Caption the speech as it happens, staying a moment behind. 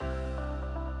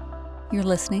You're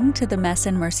listening to the Mess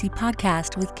and Mercy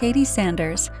podcast with Katie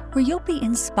Sanders, where you'll be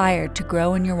inspired to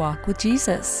grow in your walk with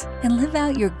Jesus and live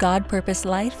out your God-purposed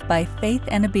life by faith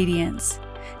and obedience.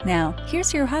 Now,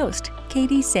 here's your host,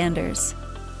 Katie Sanders.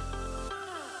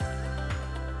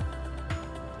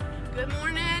 Good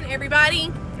morning,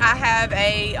 everybody. I have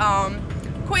a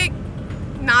quick,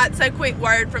 not so quick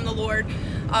word from the Lord.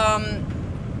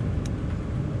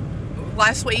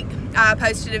 Last week, I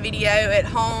posted a video at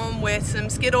home with some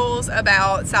Skittles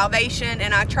about salvation,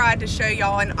 and I tried to show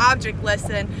y'all an object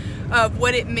lesson of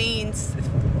what it means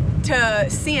to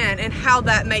sin and how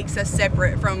that makes us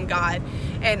separate from God.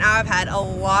 And I've had a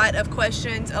lot of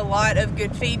questions, a lot of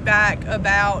good feedback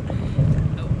about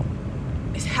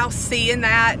how seeing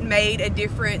that made a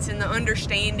difference in the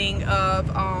understanding of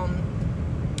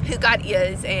who God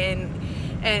is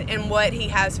and what He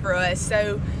has for us.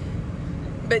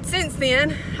 But since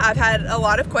then, I've had a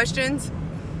lot of questions,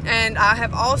 and I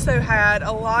have also had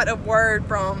a lot of word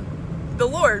from the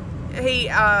Lord.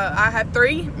 I have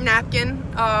 3 napkin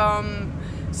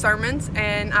sermons,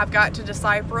 and I've got to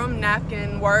decipher them.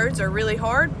 Napkin words are really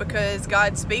hard because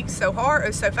God speaks so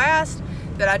fast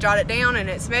that I jot it down, and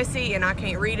it's messy, and I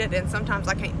can't read it, and sometimes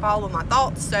I can't follow my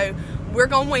thoughts. So we're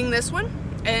going to wing this one,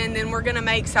 and then we're going to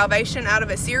make salvation out of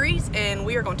a series, and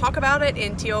we are going to talk about it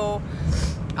until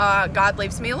God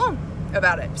leaves me alone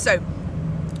about it. So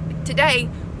today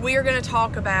we are going to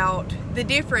talk about the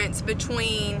difference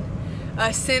between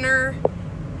a sinner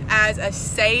as a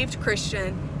saved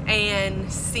Christian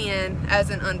and sin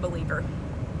as an unbeliever.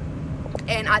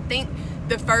 And I think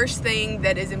the first thing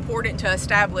that is important to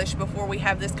establish before we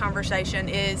have this conversation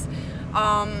is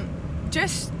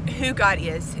just who God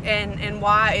is and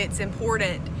why it's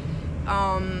important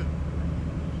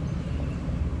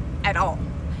at all.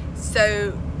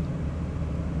 So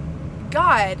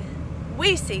God,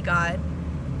 we see God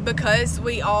because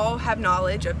we all have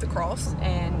knowledge of the cross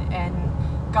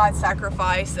and God's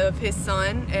sacrifice of His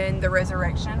Son and the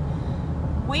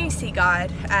resurrection. We see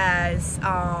God as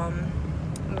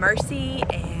mercy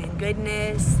and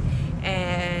goodness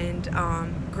and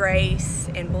grace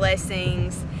and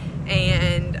blessings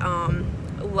and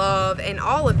love and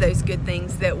all of those good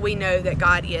things that we know that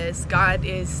God is. God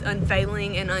is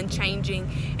unfailing and unchanging,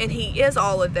 and He is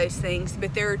all of those things.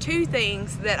 But there are 2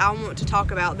 things that I want to talk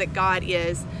about that God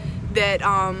is that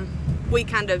we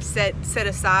kind of set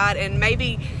aside, and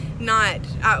maybe not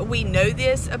we know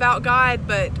this about God,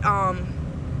 but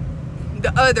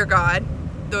the other God,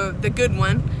 the good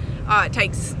one,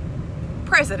 takes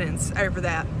precedence over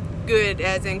that. Good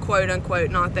as in quote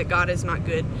unquote, not that God is not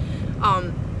good.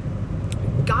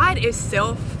 God is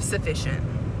self-sufficient.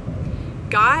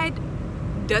 God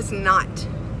does not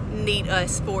need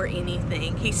us for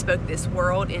anything. He spoke this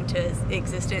world into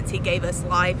existence. He gave us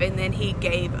life, and then He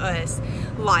gave us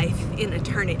life in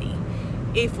eternity,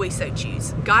 if we so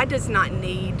choose. God does not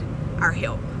need our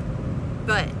help.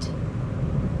 But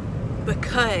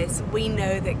because we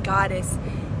know that God is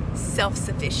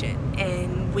self-sufficient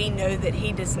and we know that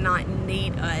He does not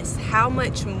need us, how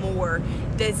much more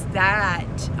does that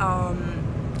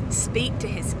speak to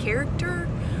His character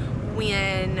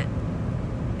when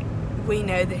we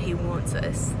know that He wants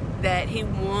us, that He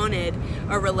wanted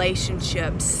a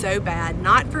relationship so bad,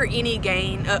 not for any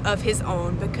gain of His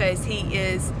own, because He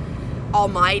is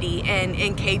almighty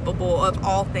and capable of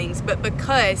all things, but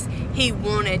because He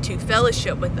wanted to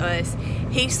fellowship with us,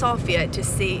 He saw fit to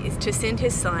send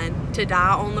His Son to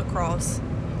die on the cross,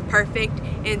 perfect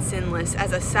and sinless,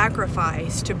 as a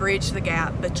sacrifice to bridge the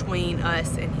gap between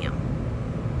us and Him.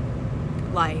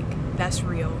 Like, that's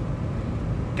real.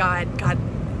 God,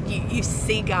 you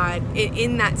see God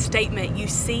in that statement. You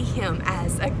see Him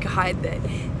as a God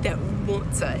that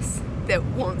wants us, that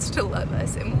wants to love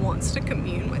us and wants to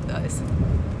commune with us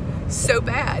so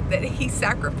bad that He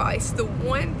sacrificed the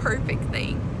one perfect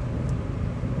thing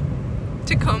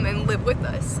to come and live with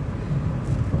us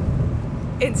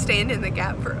and stand in the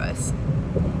gap for us.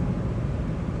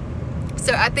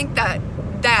 So I think that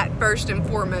first and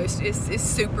foremost is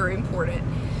super important.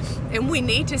 And we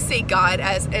need to see God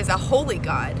as a holy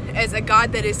God, as a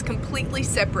God that is completely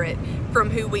separate from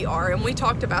who we are. And we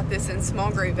talked about this in small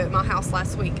group at my house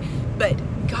last week. But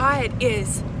God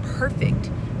is perfect,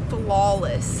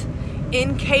 flawless,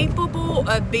 incapable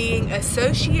of being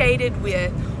associated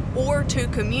with or to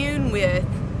commune with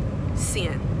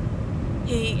sin.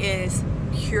 He is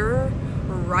pure,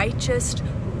 righteous,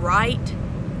 right,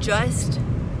 just.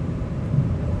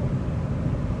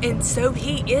 And so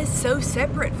He is so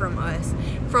separate from us.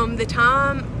 From the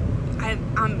time,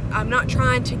 I'm not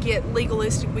trying to get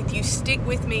legalistic with you. Stick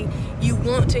with me. You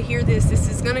want to hear this. This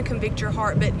is going to convict your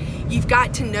heart, but you've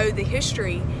got to know the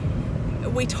history.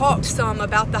 we talked some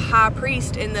about the high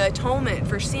priest and the atonement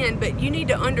for sin, but you need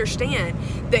to understand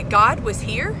that God was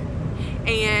here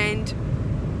and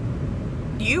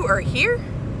you are here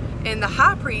and the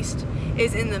high priest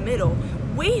is in the middle.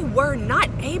 We were not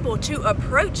able to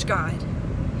approach God.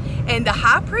 And the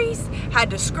high priest had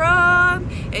to scrub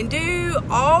and do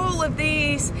all of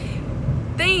these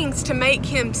things to make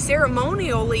him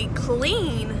ceremonially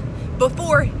clean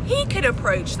before he could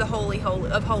approach the Holy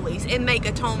of Holies and make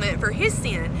atonement for his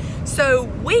sin. So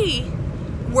we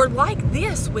were like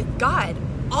this with God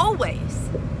always.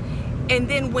 And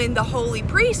then when the holy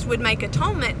priest would make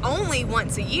atonement only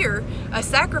once a year, a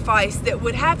sacrifice that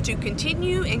would have to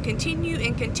continue and continue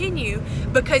and continue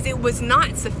because it was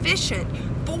not sufficient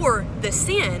for the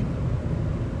sin,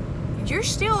 you're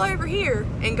still over here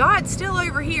and God's still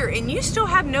over here and you still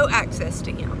have no access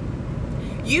to him.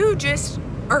 You just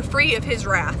are free of his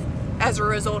wrath as a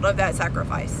result of that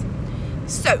sacrifice.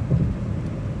 So,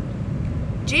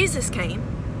 Jesus came,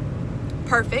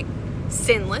 perfect,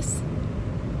 sinless,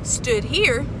 stood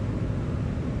here,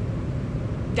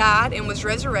 died and was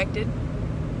resurrected,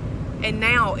 and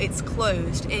now it's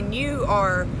closed and you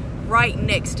are right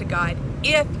next to God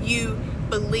if you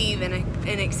believe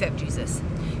and accept Jesus.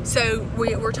 So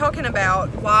we're talking about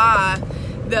why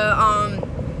the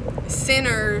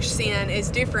sinner's sin is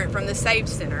different from the saved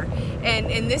sinner,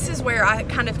 and this is where I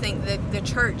kind of think that the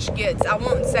church gets, I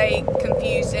won't say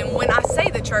confused, and when I say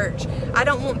the church, I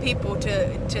don't want people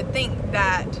to think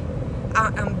that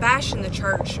I'm bashing the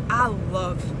church. I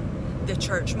love the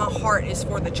church. My heart is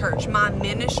for the church. My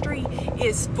ministry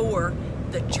is for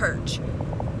the church.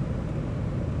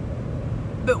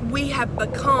 But we have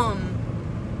become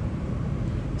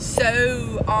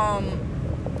so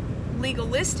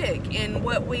legalistic in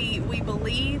what we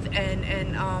believe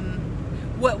and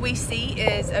what we see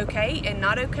is okay and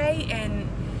not okay, and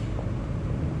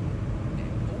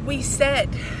we set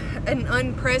an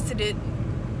unprecedented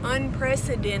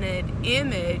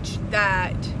image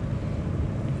that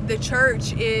the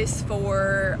church is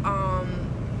for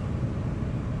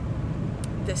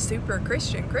the super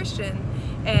Christian,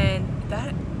 and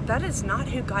that is not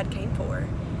who God came for.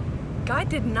 God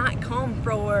did not come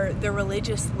for the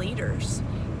religious leaders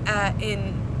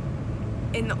in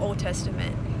the Old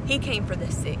Testament. He came for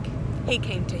the sick. He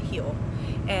came to heal,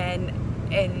 and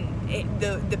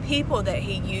the people that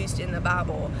he used in the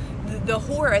Bible, the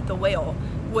whore at the well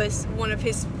was one of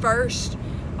his first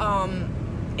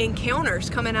encounters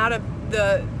coming out of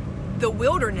the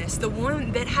wilderness, the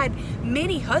one that had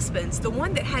many husbands, the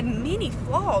one that had many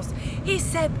flaws. He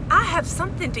said, I have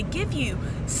something to give you,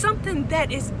 something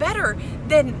that is better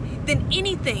than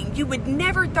anything. You would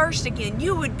never thirst again.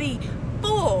 You would be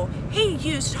full. He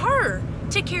used her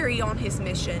to carry on his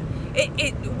mission.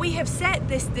 We have set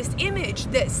this image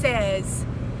that says,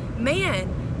 man,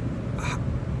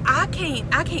 I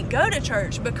can't go to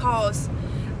church because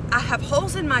I have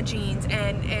holes in my jeans,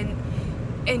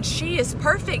 and she is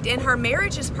perfect, and her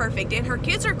marriage is perfect, and her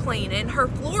kids are clean, and her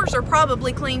floors are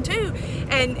probably clean too.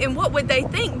 And what would they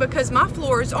think because my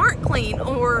floors aren't clean,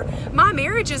 or my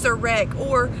marriage is a wreck,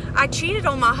 or I cheated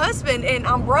on my husband and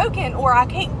I'm broken, or I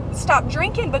can't stop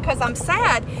drinking because I'm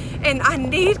sad and I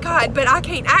need God, but I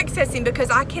can't access him because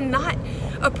I cannot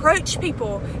approach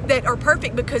people that are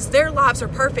perfect because their lives are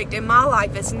perfect and my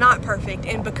life is not perfect,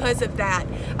 and because of that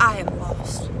I am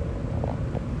lost.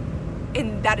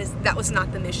 And that was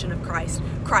not the mission of Christ.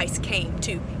 Christ came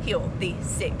to heal the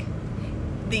sick.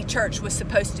 The church was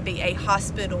supposed to be a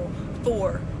hospital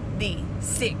for the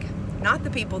sick, not the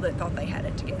people that thought they had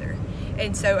it together.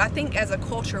 And so I think as a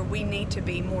culture we need to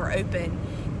be more open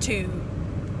to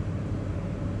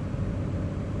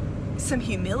some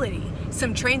humility,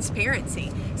 some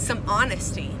transparency, some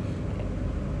honesty.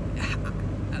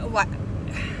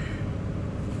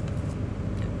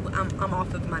 I'm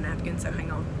off of my napkin, so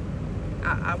hang on.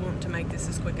 I want to make this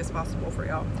as quick as possible for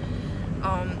y'all.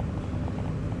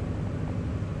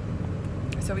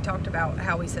 So we talked about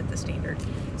how we set the standard.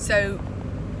 So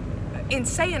in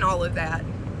saying all of that,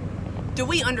 do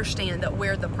we understand that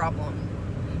we're the problem?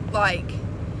 Like,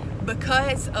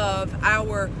 because of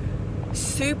our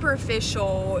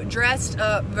superficial, dressed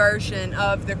up version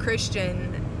of the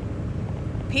Christian,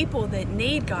 people that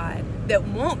need God, that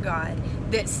want God,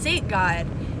 that seek God,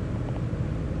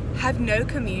 have no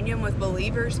communion with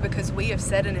believers because we have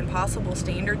set an impossible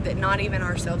standard that not even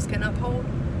ourselves can uphold.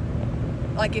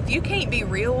 Like, if you can't be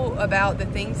real about the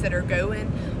things that are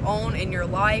going on in your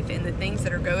life and the things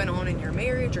that are going on in your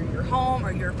marriage or your home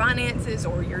or your finances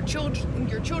or your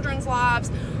children's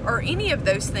lives or any of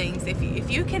those things,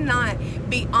 if you cannot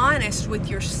be honest with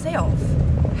yourself,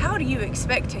 how do you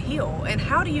expect to heal and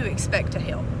how do you expect to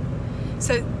help?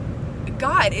 So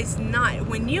God is not,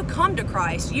 when you come to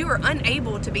Christ, you are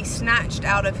unable to be snatched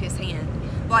out of his hand.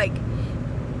 Like,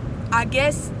 I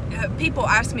guess people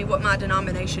ask me what my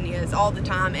denomination is all the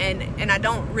time, and I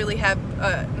don't really have,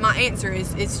 my answer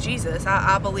is Jesus.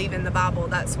 I believe in the Bible.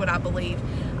 That's what I believe.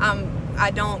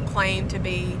 I don't claim to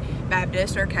be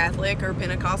Baptist or Catholic or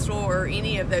Pentecostal or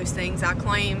any of those things. I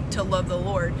claim to love the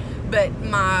Lord. But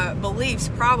my beliefs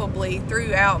probably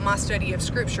throughout my study of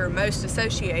Scripture most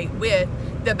associate with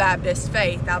the Baptist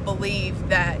faith. I believe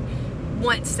that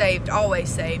once saved, always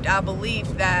saved. I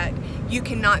believe that you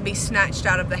cannot be snatched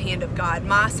out of the hand of God.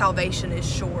 My salvation is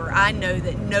sure. I know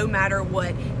that no matter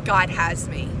what, God has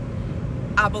me.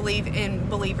 I believe in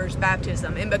believers'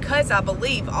 baptism. And because I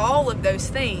believe all of those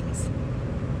things,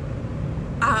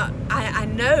 I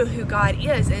know who God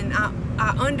is, and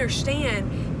I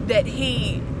understand that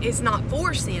he is not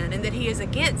for sin and that he is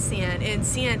against sin, and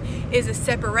sin is a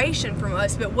separation from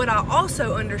us. But what I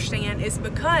also understand is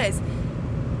because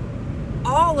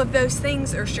all of those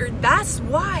things are sure, that's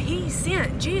why he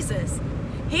sent Jesus.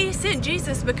 He sent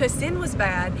Jesus because sin was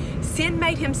bad, sin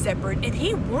made him separate, and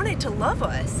he wanted to love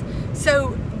us.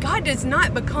 So God does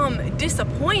not become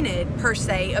disappointed per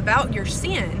se about your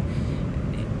sin.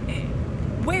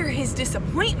 Where his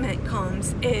disappointment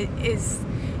comes is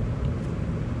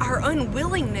our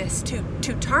unwillingness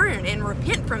to turn and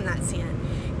repent from that sin.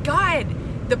 God,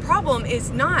 the problem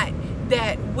is not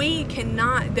that we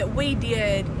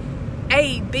did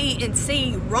A, B, and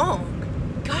C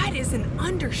wrong. God is an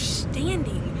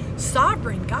understanding,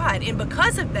 sovereign God, and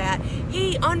because of that,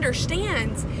 he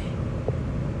understands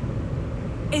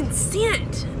and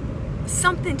sent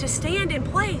something to stand in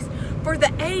place for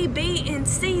the A, B, and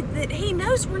C that he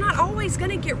knows we're not always going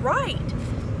to get right.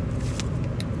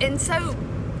 And so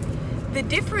the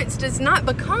difference does not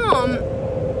become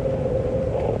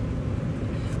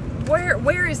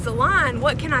where is the line,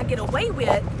 what can I get away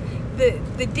with?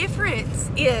 The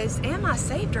difference is, am I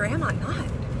saved or am I not?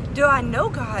 Do I know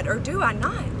God or do I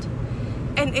not?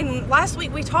 And last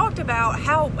week we talked about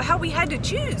how we had to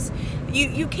choose.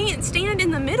 You can't stand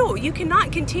in the middle. You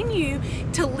cannot continue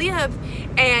to live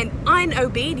an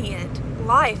unobedient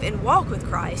life and walk with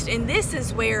Christ. And this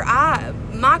is where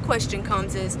my question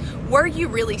comes is, were you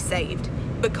really saved?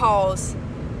 Because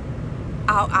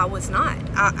I was not.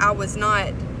 I was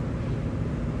not.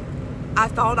 I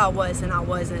thought I was, and I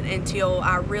wasn't until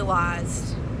I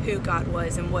realized who God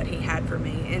was and what he had for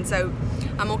me. And so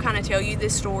I'm going to kind of tell you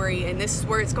this story, and this is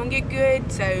where it's going to get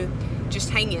good, so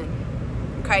just hang in,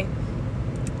 okay?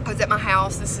 I was at my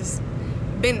house. This has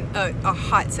been a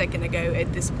hot second ago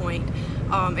at this point,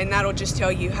 and that'll just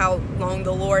tell you how long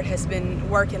the Lord has been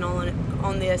working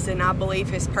on this, and I believe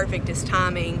his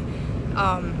timing.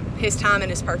 His timing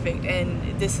is perfect,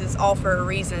 and this is all for a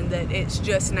reason, that it's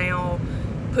just now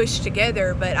pushed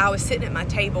together. But I was sitting at my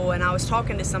table and I was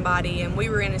talking to somebody, and we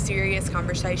were in a serious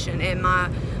conversation, and my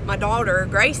daughter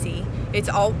Gracie, it's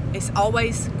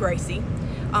always Gracie,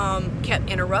 kept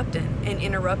interrupting,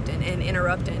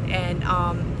 and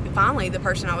finally the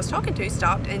person I was talking to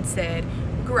stopped and said,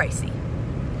 "Gracie,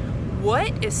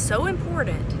 what is so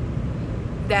important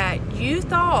that you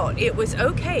thought it was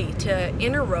okay to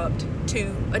interrupt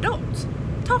two adults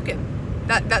talking?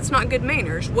 That's not good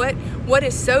manners. What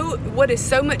is so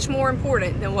much more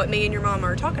important than what me and your mama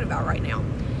are talking about right now?"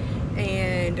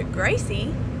 And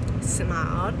Gracie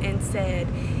smiled and said,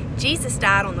 "Jesus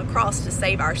died on the cross to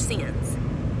save our sins.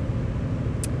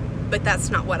 But that's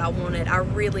not what I wanted. I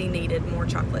really needed more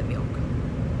chocolate milk."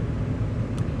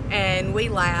 And we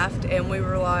laughed and we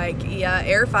were like, yeah,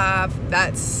 Air 5,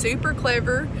 that's super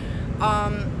clever.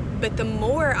 But the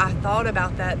more I thought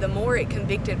about that, the more it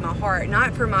convicted my heart.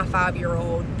 Not for my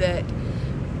 5-year-old, that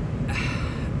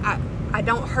I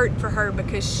don't hurt for her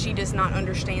because she does not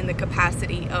understand the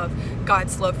capacity of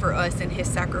God's love for us and his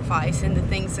sacrifice and the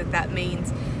things that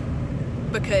means.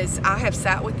 Because I have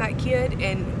sat with that kid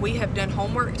and we have done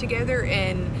homework together,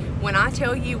 and when I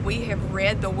tell you we have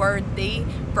read the word "thee"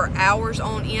 for hours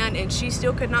on end, and she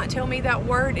still could not tell me that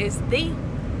word is "thee,"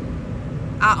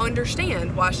 I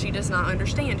understand why she does not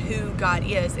understand who God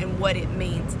is and what it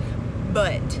means.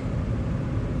 But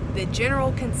the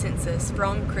general consensus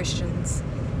from Christians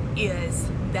is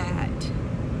that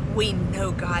we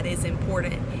know God is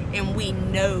important, and we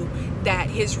know that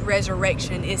his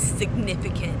resurrection is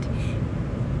significant,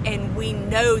 and we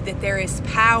know that there is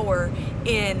power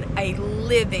in a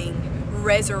living,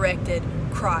 resurrected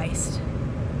Christ.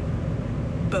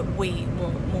 But we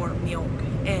want more milk,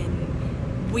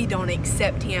 and we don't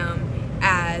accept him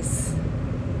as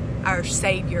our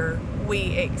Savior.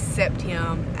 We accept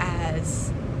him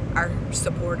as our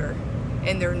supporter.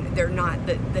 and they're not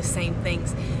the same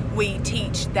things. We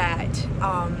teach that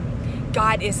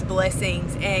God is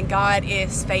blessings and God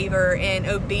is favor and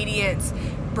obedience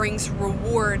brings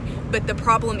reward, but the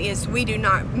problem is we do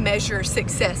not measure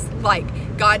success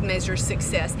like God measures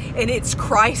success, and it's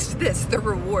Christ that's the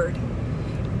reward.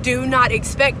 Do not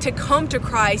expect to come to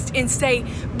Christ and say,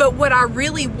 but what I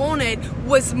really wanted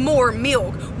was more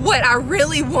milk. What I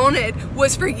really wanted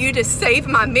was for you to save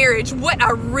my marriage. What I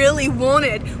really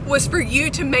wanted was for you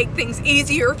to make things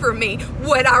easier for me.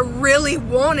 What I really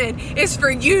wanted is for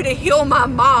you to heal my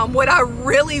mom. What I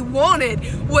really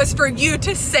wanted was for you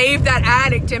to save that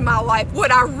addict in my life.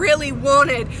 What I really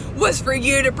wanted was for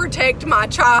you to protect my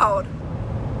child.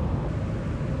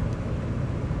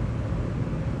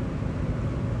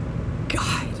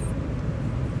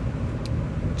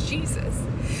 Jesus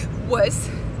was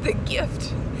the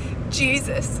gift.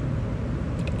 Jesus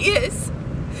is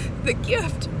the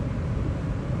gift.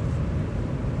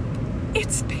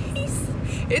 It's peace.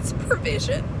 It's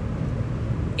provision.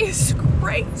 It's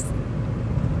grace.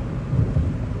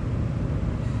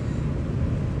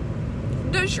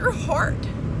 Does your heart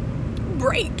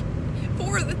break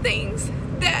for the things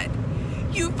that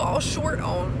you fall short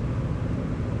on?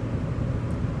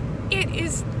 It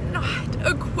is not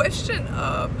a question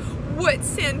of what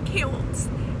sin counts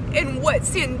and what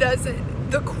sin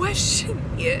doesn't. The question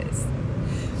is,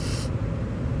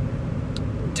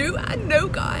 do I know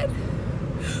God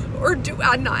or do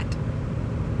I not?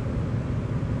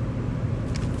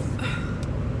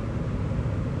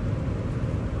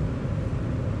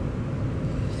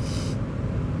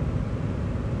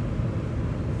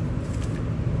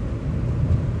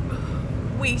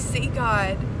 We see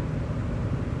God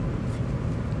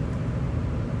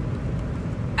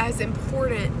as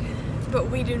important, but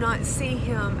we do not see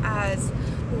him as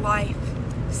life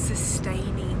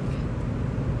sustaining.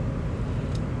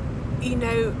 You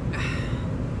know,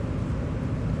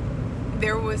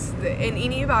 and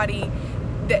anybody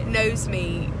that knows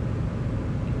me,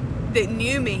 that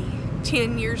knew me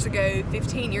 10 years ago,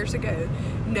 15 years ago,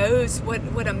 knows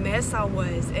what a mess I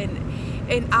was.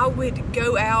 And I would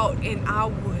go out and I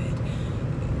would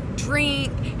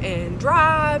drink and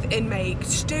drive and make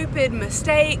stupid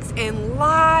mistakes and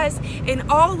lies and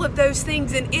all of those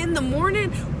things. And in the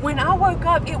morning when I woke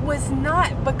up, it was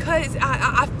not because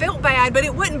I felt bad, but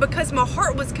it wasn't because my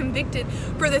heart was convicted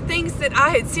for the things that I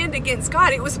had sinned against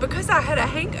God. It was because I had a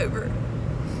hangover.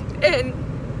 And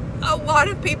a lot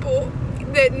of people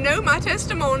that know my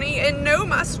testimony and know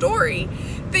my story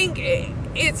think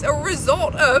it's a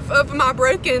result of my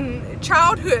broken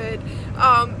childhood,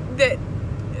 that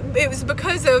it was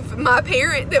because of my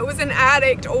parent that was an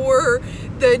addict, or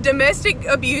the domestic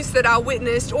abuse that I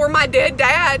witnessed, or my dead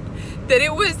dad, that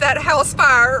it was that house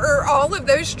fire, or all of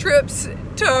those trips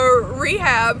to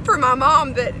rehab for my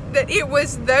mom, that it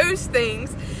was those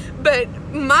things. But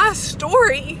my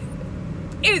story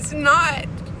is not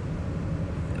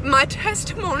my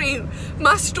testimony.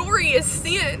 My story is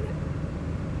sin.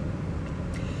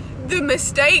 The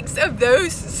mistakes of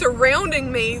those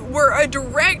surrounding me were a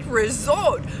direct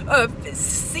result of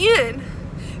sin.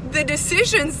 The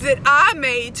decisions that I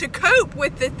made to cope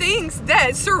with the things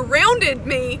that surrounded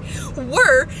me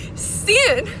were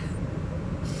sin.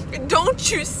 Don't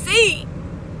you see?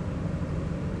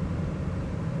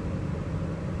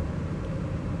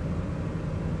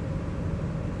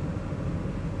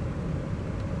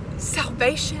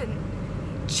 Salvation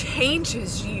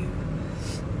changes you.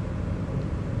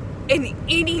 And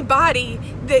anybody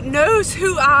that knows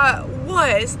who I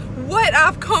was, what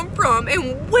I've come from,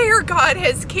 and where God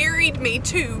has carried me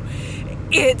to,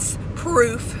 it's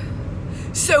proof.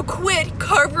 So quit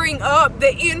covering up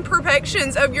the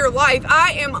imperfections of your life.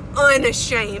 I am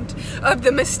unashamed of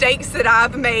the mistakes that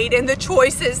I've made and the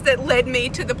choices that led me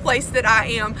to the place that I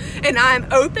am. And I'm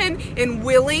open and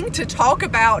willing to talk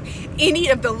about any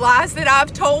of the lies that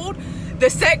I've told, the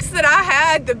sex that I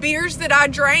had, the beers that I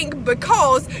drank,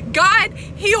 because God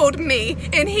healed me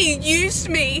and He used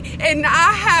me, and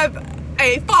I have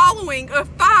a following of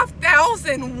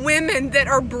 5,000 women that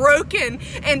are broken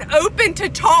and open to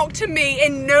talk to me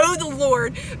and know the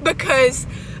Lord, because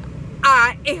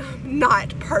I am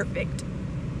not perfect.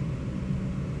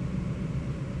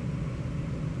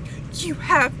 You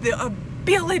have the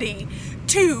ability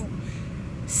to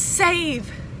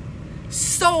save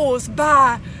souls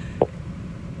by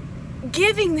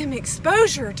giving them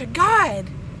exposure to God.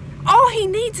 All He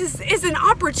needs is an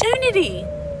opportunity.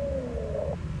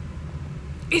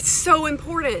 It's so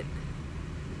important.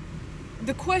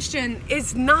 The question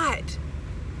is not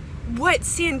what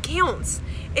sin counts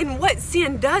and what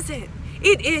sin doesn't.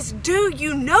 It is, do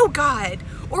you know God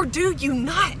or do you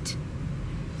not?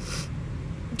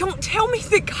 Don't tell me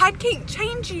that God can't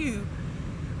change you,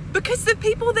 because the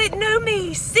people that know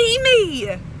me see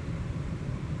me.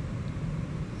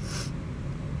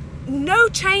 No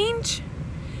change.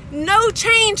 No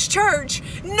change, church.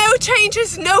 No change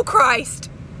is no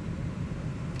Christ.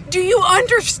 Do you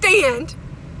understand?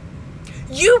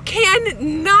 You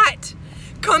cannot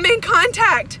come in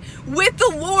contact with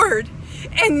the Lord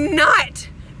and not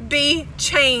be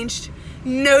changed.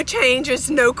 No change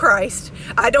is no Christ.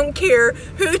 I don't care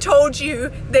who told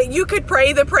you that you could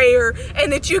pray the prayer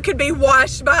and that you could be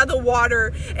washed by the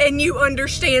water, and you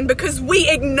understand, because we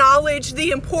acknowledge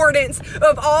the importance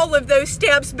of all of those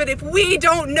steps. But if we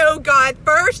don't know God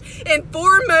first and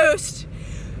foremost,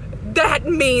 that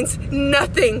means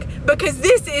nothing, because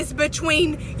this is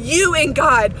between you and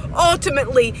God.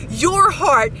 Ultimately, your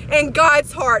heart and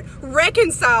God's heart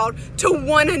reconciled to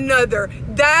one another.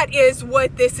 That is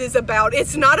what this is about.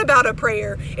 It's not about a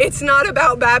prayer. It's not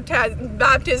about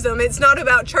baptism. It's not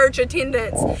about church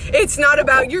attendance. It's not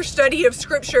about your study of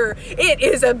Scripture. It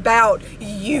is about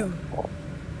you.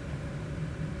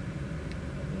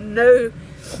 No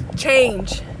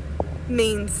change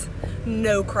means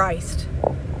no Christ.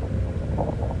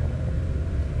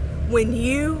 When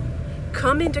you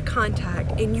come into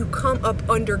contact and you come up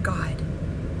under God,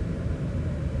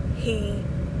 He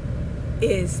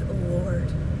is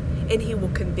Lord. And He will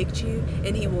convict you,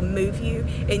 and He will move you,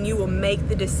 and you will make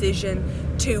the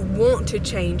decision to want to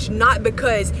change, not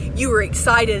because you are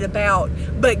excited about,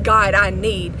 but God, I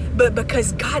need, but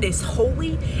because God is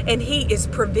holy, and He is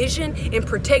provision and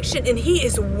protection, and He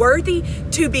is worthy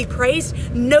to be praised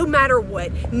no matter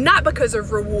what. Not because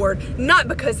of reward, not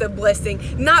because of blessing,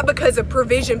 not because of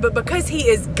provision, but because He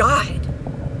is God.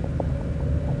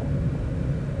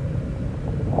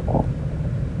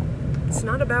 It's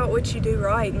not about what you do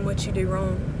right and what you do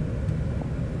wrong.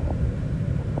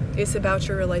 It's about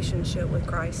your relationship with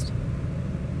Christ.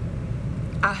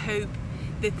 I hope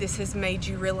that this has made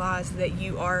you realize that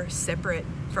you are separate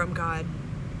from God.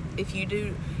 If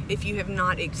you have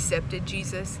not accepted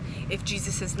Jesus, if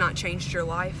Jesus has not changed your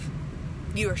life,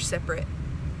 you are separate.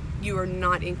 You are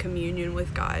not in communion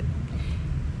with God.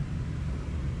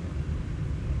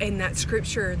 And that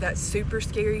scripture, that super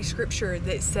scary scripture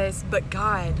that says, but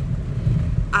God,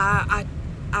 I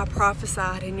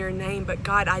prophesied in your name, but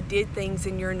God, I did things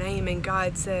in your name. And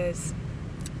God says,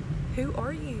 who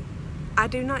are you? I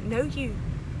do not know you.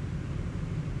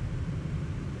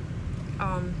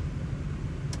 I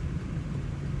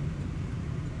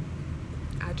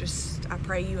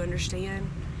pray you understand.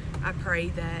 I pray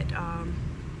that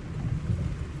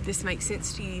this makes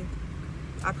sense to you.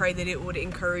 I pray that it would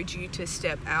encourage you to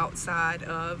step outside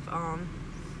of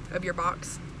your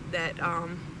box, that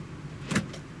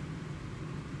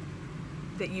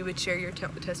you would share your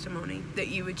testimony, that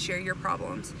you would share your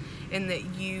problems, and that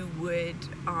you would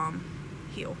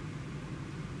heal.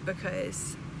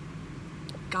 Because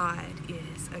God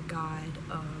is a God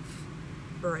of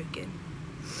broken.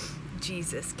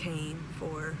 Jesus came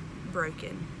for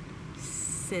broken,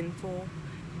 sinful,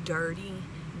 dirty,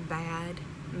 bad,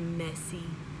 messy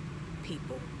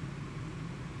people.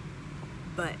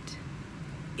 But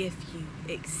if you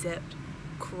accept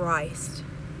Christ,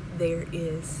 there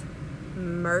is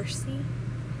mercy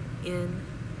in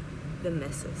the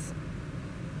messes.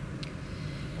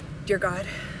 Dear God,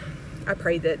 I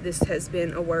pray that this has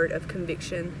been a word of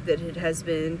conviction, that it has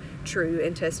been true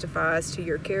and testifies to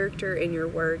your character and your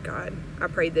word, God. I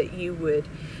pray that you would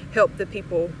help the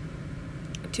people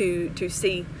to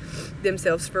see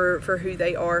themselves for who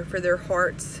they are, for their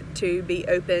hearts to be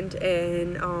opened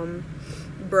and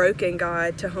broken,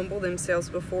 God, to humble themselves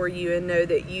before you and know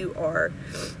that you are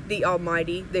the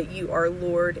Almighty, that you are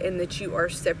Lord, and that you are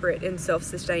separate and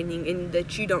self-sustaining, and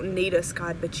that you don't need us,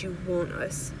 God, but you want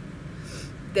us.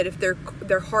 That if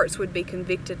their hearts would be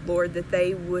convicted, Lord, that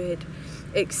they would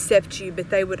accept you, but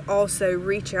they would also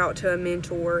reach out to a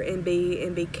mentor and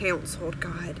be counseled,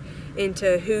 God,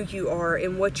 into who you are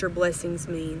and what your blessings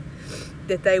mean.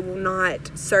 That they will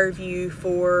not serve you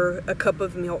for a cup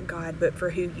of milk, God, but for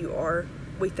who you are.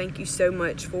 We thank you so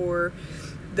much for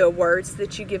the words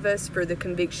that you give us, for the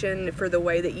conviction, for the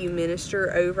way that you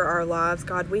minister over our lives,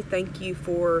 God. We thank you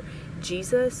for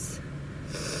Jesus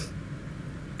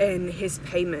and his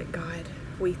payment, God.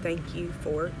 We thank you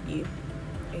for you.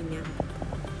 Amen.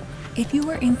 If you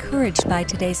were encouraged by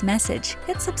today's message,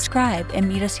 hit subscribe and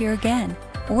meet us here again.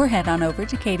 Or head on over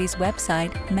to Katie's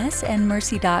website,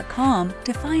 messandmercy.com,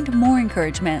 to find more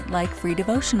encouragement like free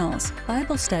devotionals,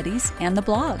 Bible studies, and the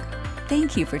blog.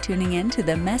 Thank you for tuning in to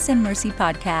the Mess and Mercy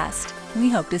podcast. We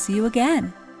hope to see you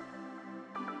again.